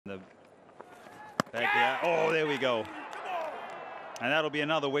The back here. Oh, there we go. And that'll be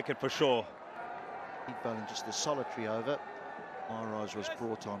another wicket for sure. Heat bowling just a solitary over. Maharaj was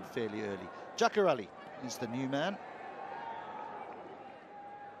brought on fairly early. 𝗃𝗃𝗃𝗃 is the new man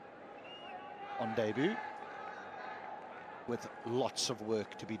on debut, with lots of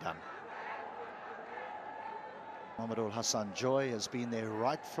work to be done. Mohammedul Hassan Joy has been there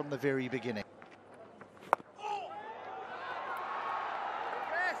right from the very beginning. Oh,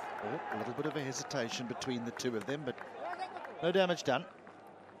 a little bit of a hesitation between the two of them, but no damage done.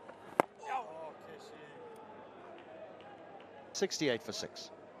 68 for 6.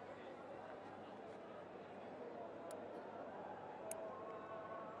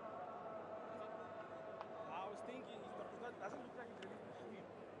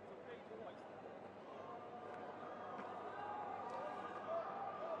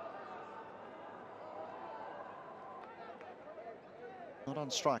 Not on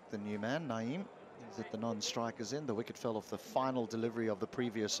strike, the new man, Naeem. He's at the non-strikers end. The wicket fell off the final delivery of the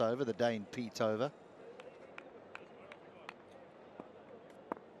previous over, the 𝗿𝗵𝗃𝗃 over.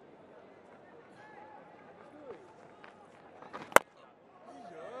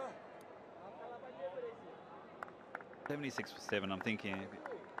 𝗍𝑒 for 7, I'm thinking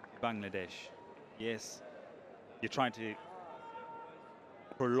Bangladesh. Yes, you're trying to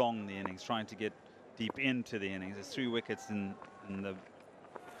prolong the innings, trying to get deep into the innings. There's 3 wickets in the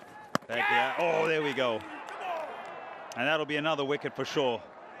back here. Oh, there we go. And that'll be another wicket for sure.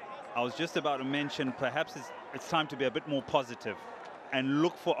 I was just about to mention perhaps it's time to be a bit more positive and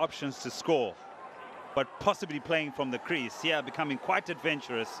look for options to score, but possibly playing from the crease. Yeah, becoming quite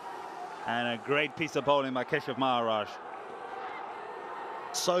adventurous. And a great piece of bowling by Keshav Maharaj.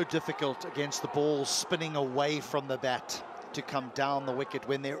 So difficult against the ball spinning away from the bat to come down the wicket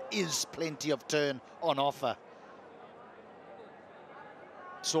when there is plenty of turn on offer.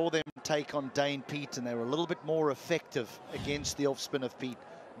 Saw them take on 𝗿𝗵𝗃𝗃 and they were a little bit more effective against the off-spin of Pete.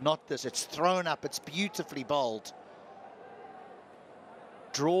 Not this. It's thrown up. It's beautifully bowled.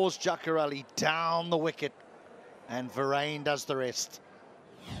 Draws 𝗃𝗃𝗃𝗃 down the wicket, and Verreynn does the rest.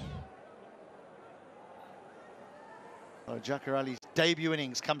 So 𝗃𝗃𝗃𝗃's debut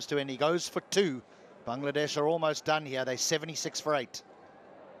innings comes to end. He goes for 2. Bangladesh are almost done here. They're 76 for 8.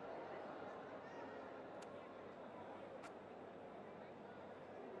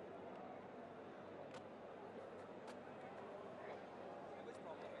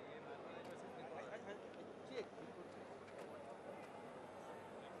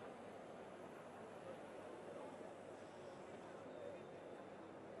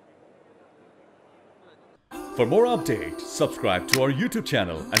 For more updates, subscribe to our YouTube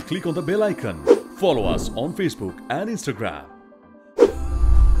channel and click on the bell icon. Follow us on Facebook and Instagram.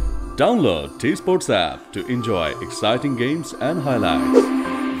 Download 𝗃𝗵𝗃𝗃 app to enjoy exciting games and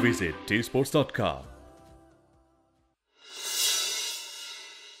highlights. Visit 𝗃𝗵𝗃𝗃𝗃.com.